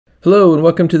Hello and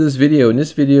welcome to this video. In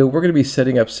this video, we're going to be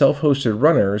setting up self-hosted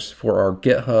runners for our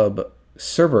GitHub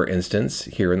server instance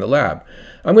here in the lab.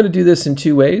 I'm going to do this in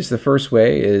two ways. The first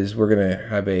way is we're going to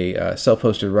have a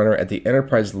self-hosted runner at the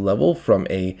enterprise level from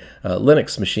a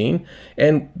Linux machine.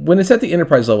 And when it's at the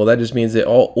enterprise level, that just means that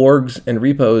all orgs and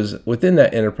repos within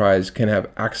that enterprise can have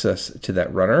access to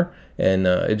that runner. And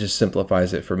it just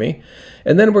simplifies it for me.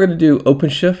 And then we're going to do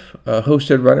OpenShift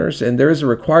hosted runners. And there is a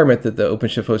requirement that the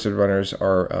OpenShift hosted runners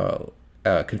are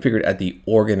configured at the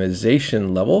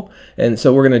organization level. And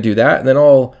so we're going to do that. And then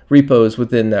all repos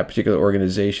within that particular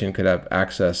organization could have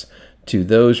access to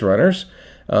those runners.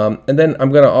 And then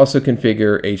I'm going to also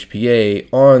configure HPA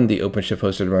on the OpenShift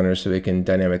hosted runners so it can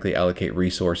dynamically allocate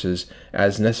resources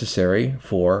as necessary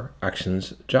for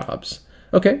actions jobs.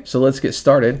 Okay, so let's get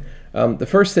started. The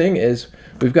first thing is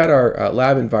we've got our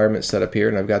lab environment set up here,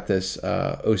 and I've got this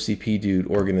OCP dude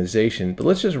organization. But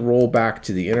let's just roll back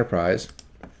to the enterprise,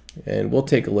 and we'll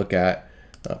take a look at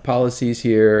policies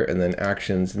here, and then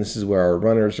actions. And this is where our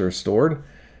runners are stored.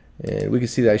 And we can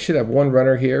see that I should have one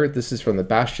runner here. This is from the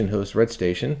Bastion host red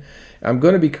station. I'm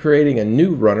going to be creating a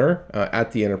new runner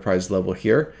at the enterprise level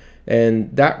here.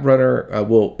 And that runner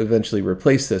will eventually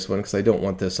replace this one because I don't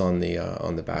want this on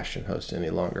the Bastion host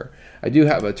any longer. I do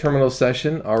have a terminal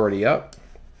session already up,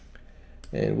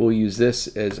 and we'll use this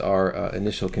as our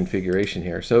initial configuration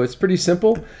here. So it's pretty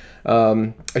simple.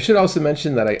 I should also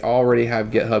mention that I already have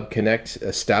GitHub Connect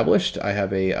established. I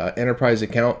have a enterprise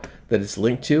account that it's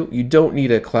linked to. You don't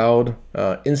need a cloud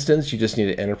instance. You just need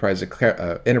an enterprise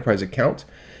account.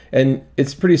 And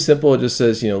it's pretty simple. It just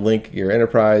says, link your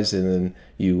enterprise, and then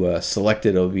you select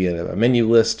it. It'll be in a menu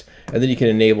list, and then you can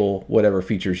enable whatever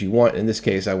features you want. In this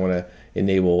case, I want to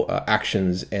enable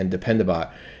actions and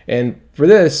Dependabot. And for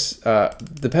this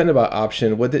Dependabot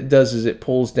option, what it does is it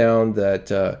pulls down that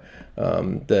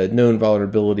the known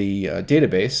vulnerability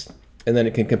database, and then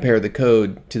it can compare the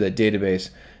code to that database.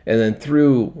 And then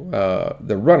through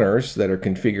the runners that are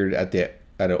configured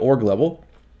at an org level,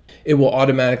 it will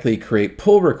automatically create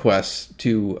pull requests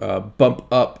to bump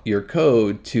up your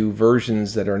code to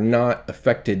versions that are not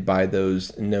affected by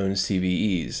those known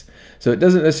CVEs. So it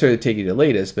doesn't necessarily take you to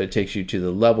latest, but it takes you to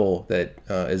the level that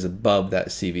is above that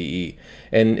CVE.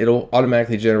 And it'll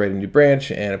automatically generate a new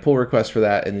branch and a pull request for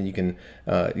that. And then you can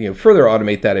further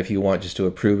automate that if you want, just to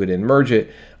approve it and merge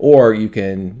it. Or you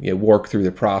can work through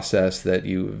the process that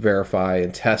you verify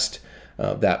and test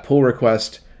that pull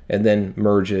request, and then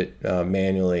merge it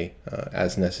manually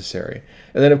as necessary.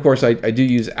 And then of course I do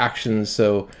use actions,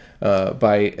 so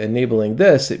by enabling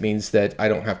this, it means that I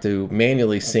don't have to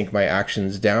manually sync my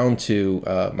actions down to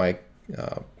my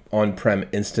on-prem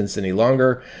instance any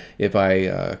longer. If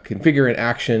I configure an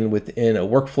action within a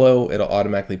workflow, it'll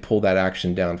automatically pull that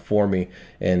action down for me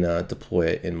and deploy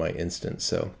it in my instance.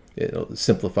 So it'll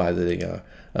simplify the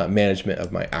management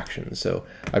of my actions. So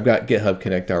I've got GitHub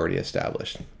Connect already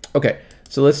established. Okay.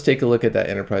 So let's take a look at that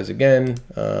enterprise again.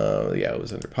 Yeah, it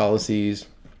was under policies,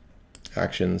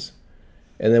 actions,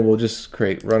 and then we'll just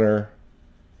create runner,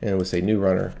 and we'll say new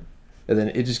runner. And then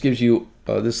it just gives you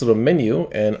this little menu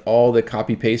and all the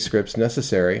copy paste scripts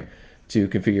necessary to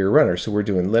configure your runner. So we're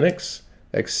doing Linux,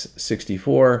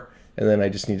 x64, and then I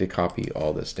just need to copy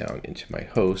all this down into my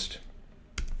host.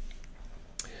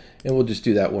 And we'll just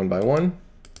do that one by one.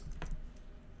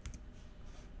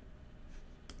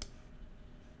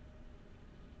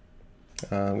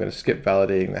 I'm going to skip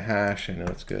validating the hash. I know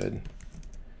it's good.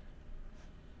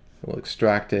 We'll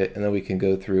extract it, and then we can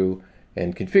go through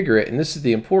and configure it. And this is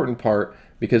the important part,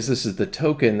 because this is the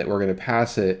token that we're going to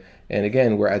pass it. And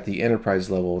again, we're at the enterprise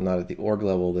level, not at the org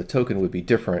level. The token would be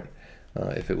different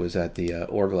if it was at the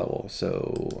org level.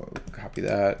 So copy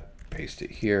that, paste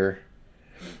it here.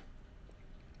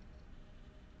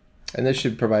 And this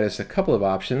should provide us a couple of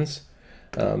options.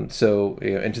 So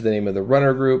enter the name of the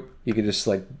runner group. You can just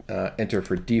select enter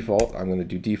for default. I'm going to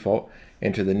do default.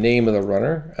 Enter the name of the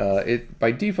runner. It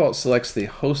by default selects the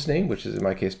host name, which is in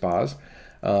my case Boz.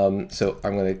 So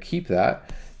I'm going to keep that.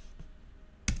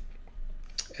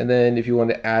 And then if you want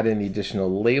to add any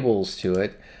additional labels to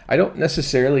it, I don't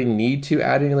necessarily need to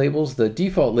add any labels. The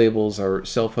default labels are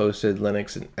self-hosted,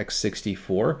 Linux, and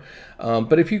x64.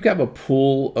 But if you've got a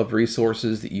pool of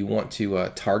resources that you want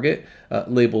to target,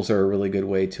 labels are a really good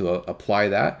way to apply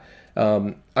that.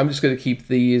 I'm just going to keep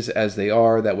these as they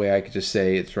are. That way I could just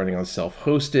say it's running on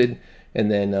self-hosted, and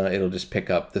then it'll just pick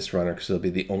up this runner because it'll be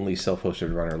the only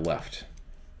self-hosted runner left.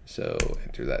 So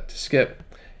enter that to skip.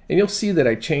 And you'll see that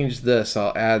I changed this.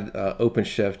 I'll add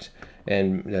OpenShift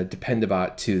and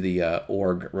Dependabot to the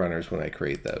org runners when I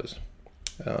create those.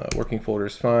 Working folder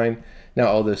is fine. Now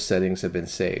all those settings have been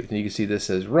saved. And you can see this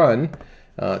says run.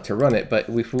 to run it. But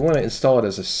if we want to install it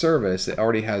as a service, it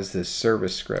already has this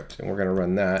service script, and we're going to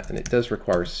run that, and it does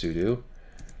require sudo.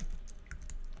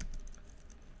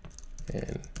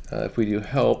 And if we do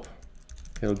help,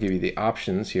 it'll give you the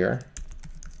options here,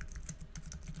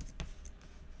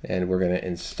 and we're going to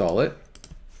install it.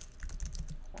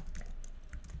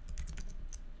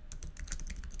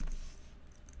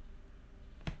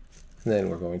 And then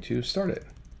we're going to start it.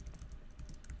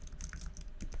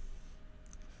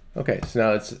 Okay, so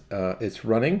now it's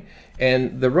running,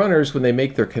 and the runners, when they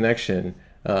make their connection,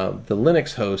 the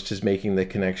Linux host is making the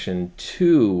connection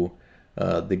to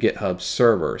the GitHub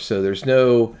server. So there's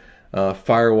no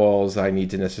firewalls I need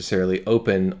to necessarily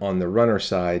open on the runner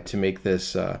side to make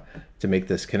this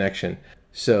connection.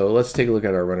 So let's take a look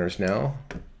at our runners now.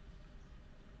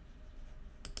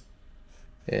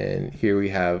 And here we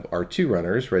have our two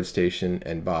runners, RedStation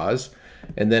and Boz.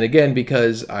 And then again,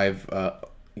 because I've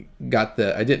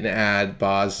I didn't add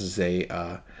Boz as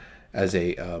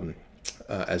a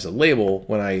label.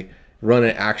 When I run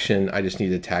an action, I just need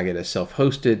to tag it as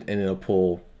self-hosted, and it'll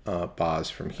pull Boz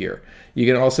from here. You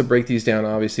can also break these down,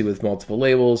 obviously, with multiple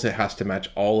labels. It has to match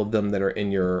all of them that are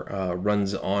in your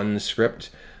runs on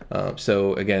script.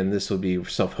 So again, this would be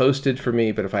self-hosted for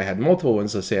me, but if I had multiple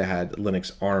ones, let's say I had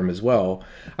Linux ARM as well,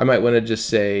 I might want to just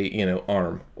say,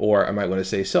 ARM, or I might want to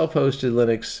say self-hosted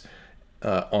Linux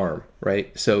ARM,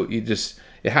 right? So it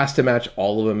has to match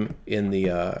all of them in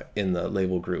the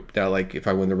label group. Now, like if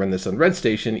I wanted to run this on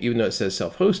RedStation, even though it says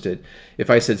self-hosted, if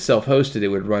I said self-hosted, it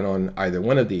would run on either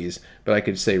one of these, but I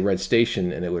could say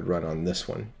RedStation and it would run on this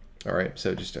one. All right,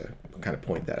 so just to kind of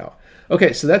point that out.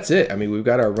 Okay, so that's it. I mean, we've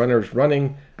got our runners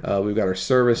running, we've got our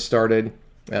service started,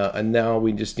 and now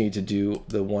we just need to do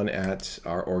the one at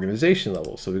our organization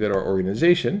level. So we go to our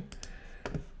organization.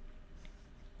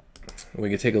 We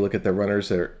can take a look at the runners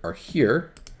that are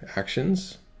here,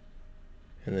 actions,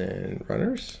 and then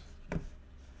runners.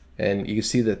 And you can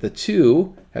see that the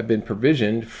two have been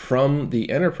provisioned from the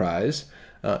enterprise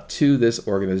to this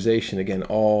organization. Again,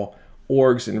 all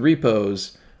orgs and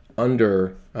repos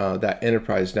under that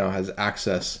enterprise now has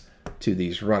access to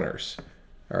these runners.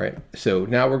 All right, so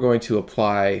now we're going to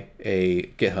apply a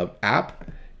GitHub app,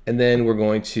 and then we're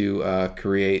going to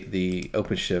create the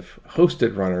OpenShift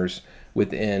hosted runners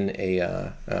within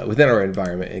our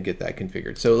environment and get that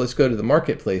configured. So let's go to the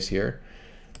marketplace here,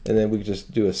 and then we can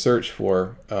just do a search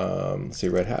for, let's see,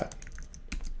 Red Hat.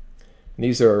 And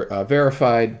these are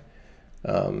verified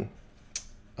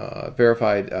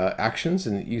actions,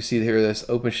 and you see here this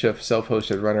OpenShift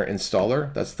Self-Hosted Runner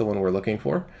installer. That's the one we're looking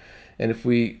for. And if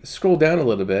we scroll down a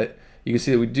little bit, you can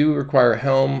see that we do require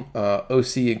Helm,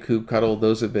 OC, and kubectl.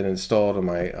 Those have been installed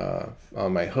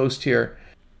on my host here.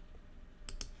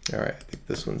 All right, I think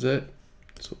this one's it.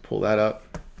 So we'll pull that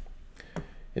up.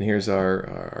 And here's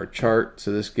our chart.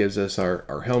 So this gives us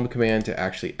our Helm command to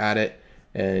actually add it.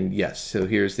 And yes, so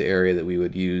here's the area that we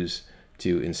would use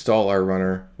to install our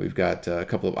runner. We've got a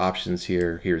couple of options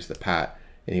here. Here's the pat,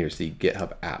 and here's the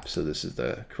GitHub app. So this is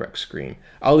the correct screen.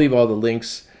 I'll leave all the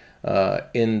links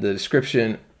in the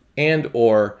description, and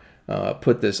or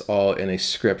put this all in a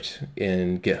script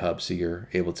in GitHub so you're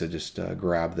able to just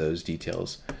grab those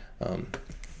details.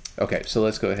 Okay, so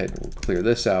let's go ahead and we'll clear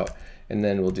this out, and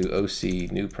then we'll do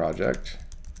OC new project,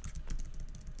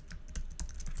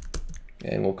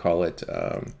 and we'll call it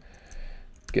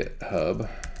GitHub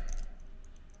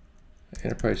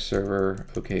Enterprise Server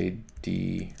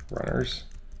OKD Runners.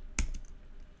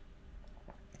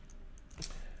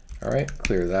 All right,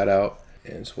 clear that out,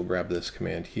 and so we'll grab this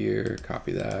command here,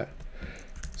 copy that,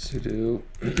 sudo,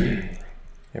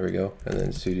 there we go, and then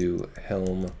sudo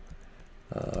helm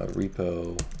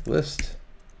repo list.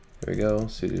 There we go.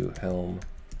 Sudo helm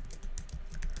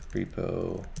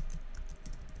repo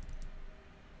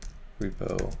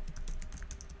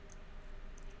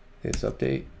this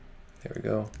update. There we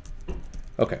go.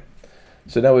 Okay.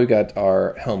 So now we've got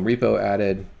our Helm repo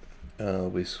added.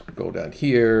 We scroll down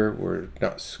here. We're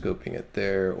not scoping it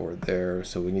there or there,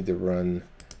 so we need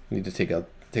to take a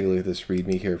look at this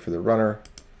README here for the runner.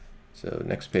 So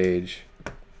next page.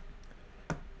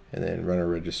 And then runner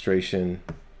registration,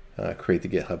 create the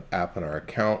GitHub app on our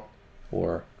account,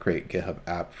 or create GitHub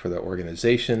app for the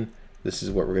organization. This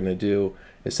is what we're going to do.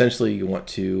 Essentially, you want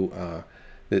to,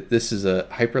 this is a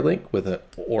hyperlink with an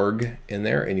org in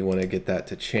there, and you want to get that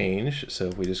to change. So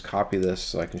if we just copy this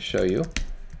so I can show you,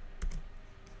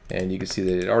 and you can see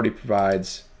that it already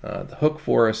provides the hook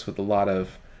for us with a lot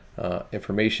of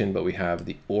information, but we have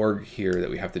the org here that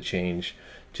we have to change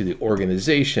to the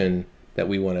organization that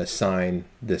we want to assign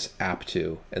this app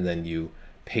to, and then you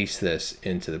paste this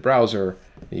into the browser,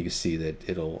 and you can see that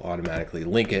it'll automatically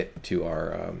link it to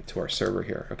our server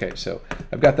here. Okay, so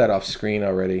I've got that off screen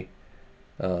already.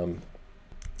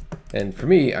 And for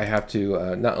me, I have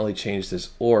to not only change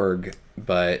this org,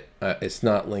 but it's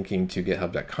not linking to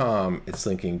github.com. It's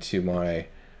linking to my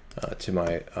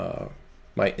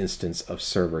my instance of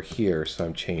server here. So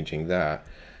I'm changing that.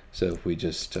 So if we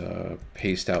just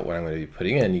paste out what I'm going to be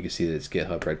putting in, you can see that it's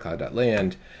GitHub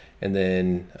redcloud.land, and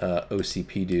then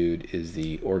OCP dude is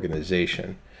the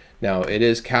organization. Now it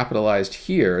is capitalized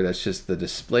here. That's just the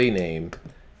display name.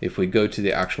 If we go to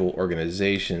the actual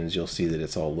organizations, you'll see that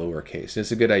it's all lowercase.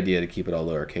 It's a good idea to keep it all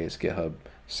lowercase. GitHub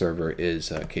server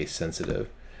is case sensitive.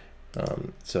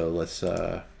 So let's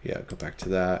yeah, go back to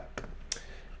that.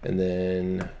 And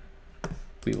then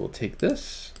we will take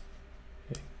this,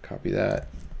 copy that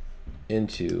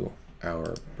into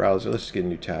our browser. Let's just get a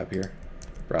new tab here,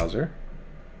 browser.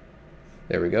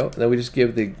 There we go. And then we just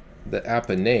give the app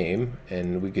a name,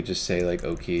 and we could just say like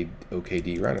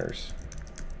OKD runners.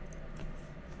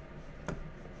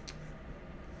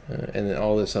 And then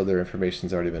all this other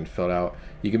information's already been filled out.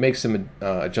 You can make some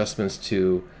adjustments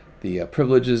to the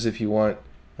privileges if you want.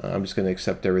 I'm just going to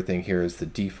accept everything here as the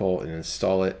default and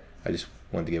install it. I just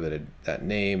wanted to give it that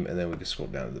name, and then we can scroll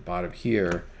down to the bottom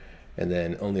here, and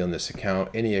then only on this account,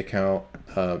 any account.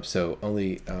 So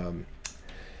only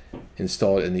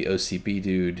install it in the OCP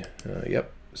dude.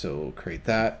 Yep. So we'll create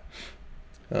that.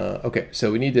 Okay,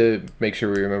 so we need to make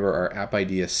sure we remember our app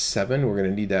ID is 7. We're going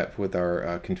to need that with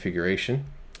our configuration.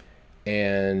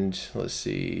 And let's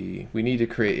see, we need to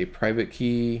create a private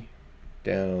key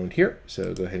down here.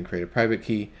 So go ahead and create a private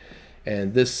key.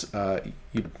 And this,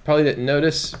 you probably didn't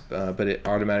notice, but it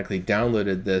automatically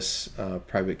downloaded this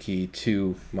private key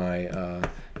to my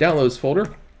downloads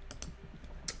folder.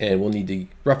 And we'll need to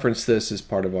reference this as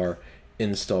part of our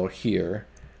install here.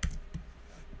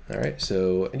 All right,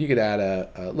 so and you could add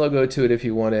a logo to it if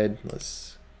you wanted.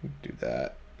 Let's do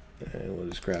that. And we'll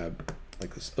just grab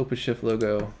like this OpenShift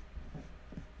logo.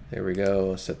 There we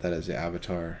go. Set that as the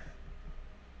avatar.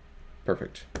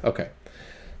 Perfect. Okay.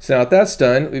 So now that that's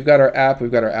done, we've got our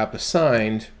app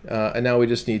assigned, and now we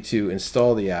just need to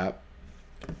install the app.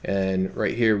 And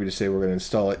right here, we just say we're going to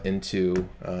install it into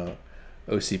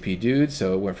OCP dude.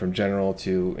 So it went from general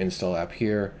to install app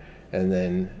here. And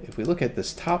then if we look at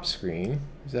this top screen,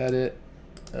 is that it?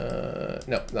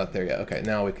 No, not there yet. Okay,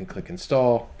 now we can click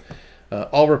install.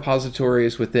 All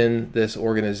repositories within this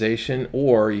organization,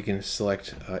 or you can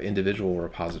select individual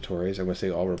repositories. I'm going to say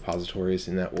all repositories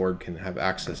in that org can have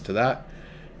access to that.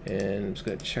 And I'm just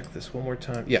going to check this one more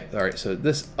time. Yeah, all right, so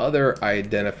this other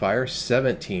identifier,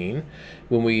 17,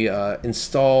 when we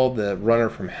install the runner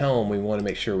from Helm, we want to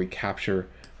make sure we capture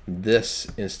this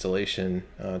installation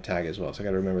tag as well. So I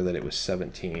got to remember that it was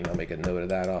 17. I'll make a note of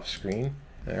that off screen.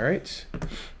 All right.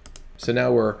 So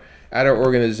now we're at our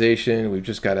organization. We've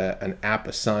just got an app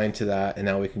assigned to that, and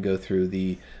now we can go through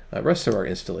the rest of our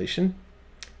installation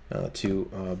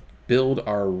to build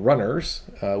our runners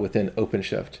within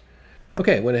OpenShift.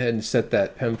 Okay, went ahead and set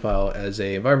that PEM file as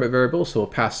a environment variable, so we'll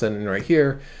pass that in right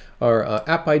here. Our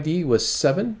app ID was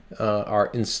 7. Our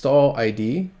install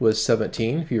ID was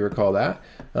 17, if you recall that.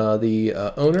 The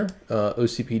owner,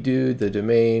 OCP dude, the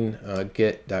domain,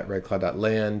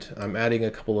 git.redcloud.land. I'm adding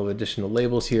a couple of additional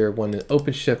labels here. One in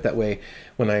OpenShift. That way,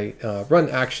 when I run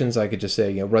actions, I could just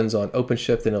say, runs on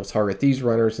OpenShift, and it'll target these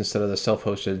runners instead of the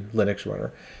self-hosted Linux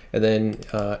runner. And then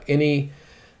any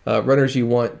runners you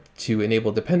want to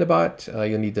enable Dependabot,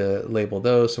 you'll need to label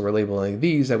those. So we're labeling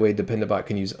these. That way Dependabot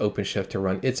can use OpenShift to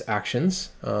run its actions.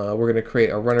 We're going to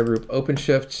create a runner group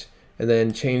OpenShift and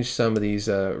then change some of these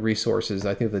resources.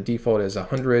 I think the default is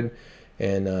 100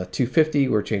 and 250.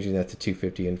 We're changing that to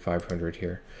 250 and 500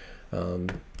 here. All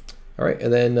right,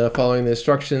 and then following the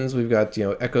instructions, we've got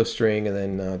echo string and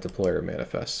then deploy or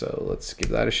manifest. So let's give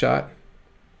that a shot.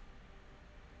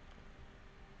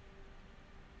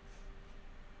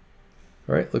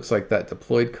 All right, looks like that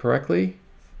deployed correctly.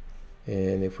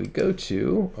 And if we go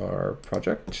to our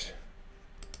project,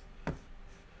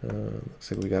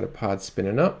 looks like we got a pod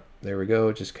spinning up. There we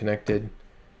go, just connected.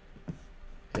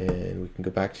 And we can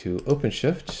go back to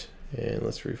OpenShift and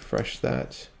let's refresh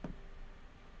that.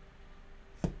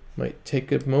 Might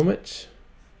take a moment.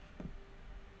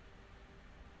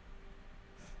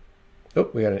 Oh,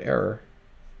 we got an error.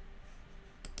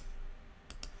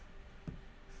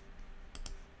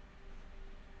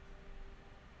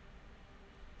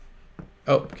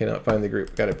 Oh, cannot find the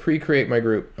group. Got to pre-create my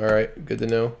group. All right, good to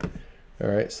know. All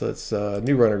right, so let's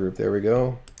new runner group. There we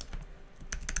go.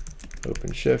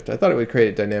 OpenShift. I thought it would create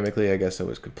it dynamically. I guess I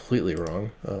was completely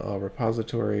wrong. All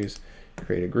repositories.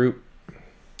 Create a group.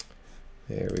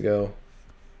 There we go.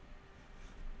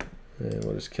 And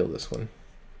we'll just kill this one.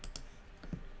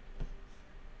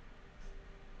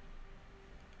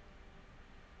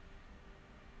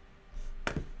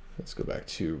 Let's go back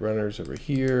to runners over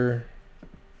here.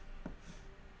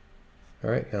 All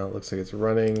right, now it looks like it's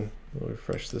running. We'll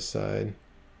refresh this side.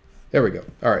 There we go.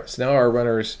 All right, so now our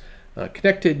runner's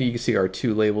connected. You can see our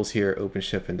two labels here,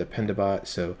 OpenShift and Dependabot.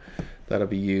 So that'll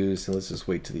be used. And let's just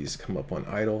wait till these come up on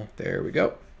idle. There we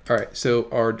go. All right, so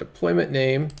our deployment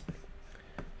name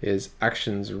is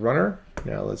actions runner.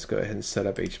 Now let's go ahead and set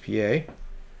up HPA.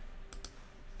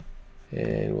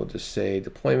 And we'll just say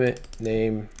deployment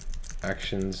name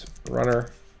actions runner.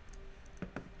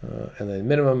 And then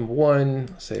minimum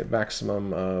 1, say a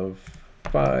maximum of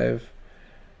 5.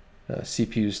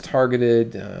 CPU's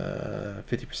targeted,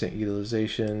 50%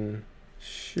 utilization.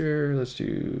 Sure, let's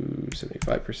do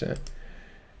 75%.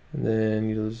 And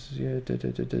then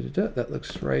that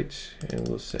looks right. And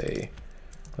we'll say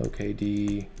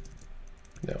OKD,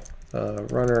 no,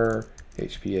 runner,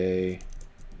 HPA.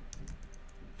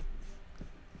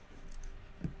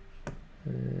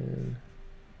 And,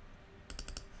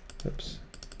 oops.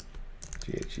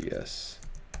 GHES,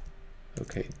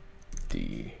 okay,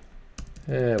 D,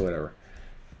 whatever.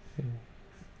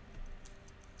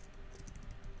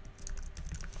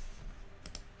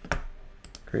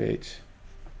 Create.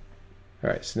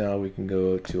 All right, so now we can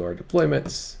go to our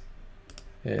deployments,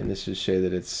 and this should show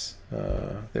that it's,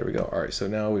 there we go. All right, so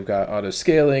now we've got auto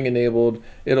scaling enabled.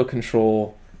 It'll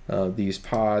control these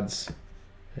pods,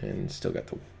 and still got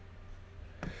the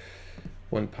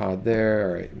one pod there.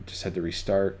 All right, just had to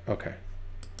restart. Okay.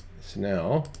 So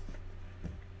now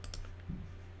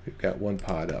we've got one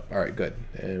pod up. All right, good.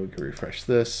 And we can refresh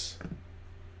this.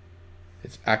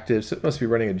 It's active, so it must be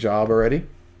running a job already.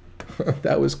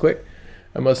 That was quick.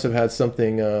 I must have had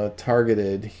something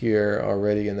targeted here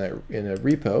already in a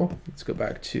repo. Let's go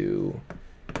back to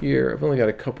here. I've only got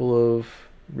a couple of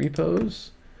repos.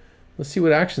 Let's see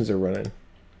what actions are running.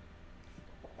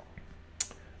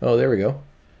 Oh, there we go.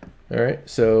 All right,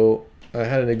 so I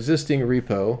had an existing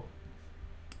repo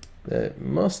that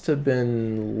must have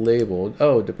been labeled.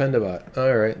 Oh, Dependabot.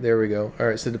 All right, there we go. All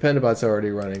right, so Dependabot's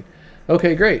already running.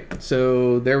 Okay, great.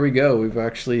 So there we go. We've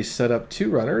actually set up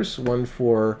two runners, one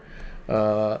for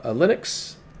a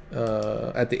Linux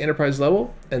at the enterprise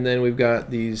level, and then we've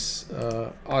got these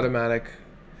automatic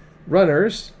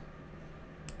runners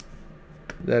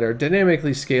that are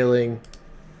dynamically scaling.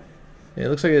 And it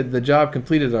looks like the job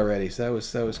completed already, so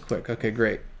that was quick. Okay,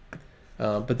 great.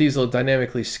 But these will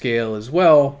dynamically scale as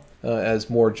well as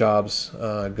more jobs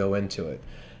go into it.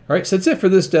 All right, so that's it for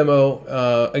this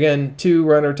demo. Again, two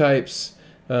runner types,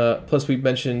 plus we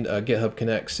mentioned GitHub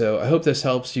Connect. So I hope this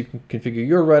helps. You can configure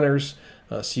your runners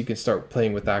so you can start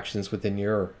playing with actions within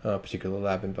your particular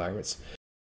lab environments.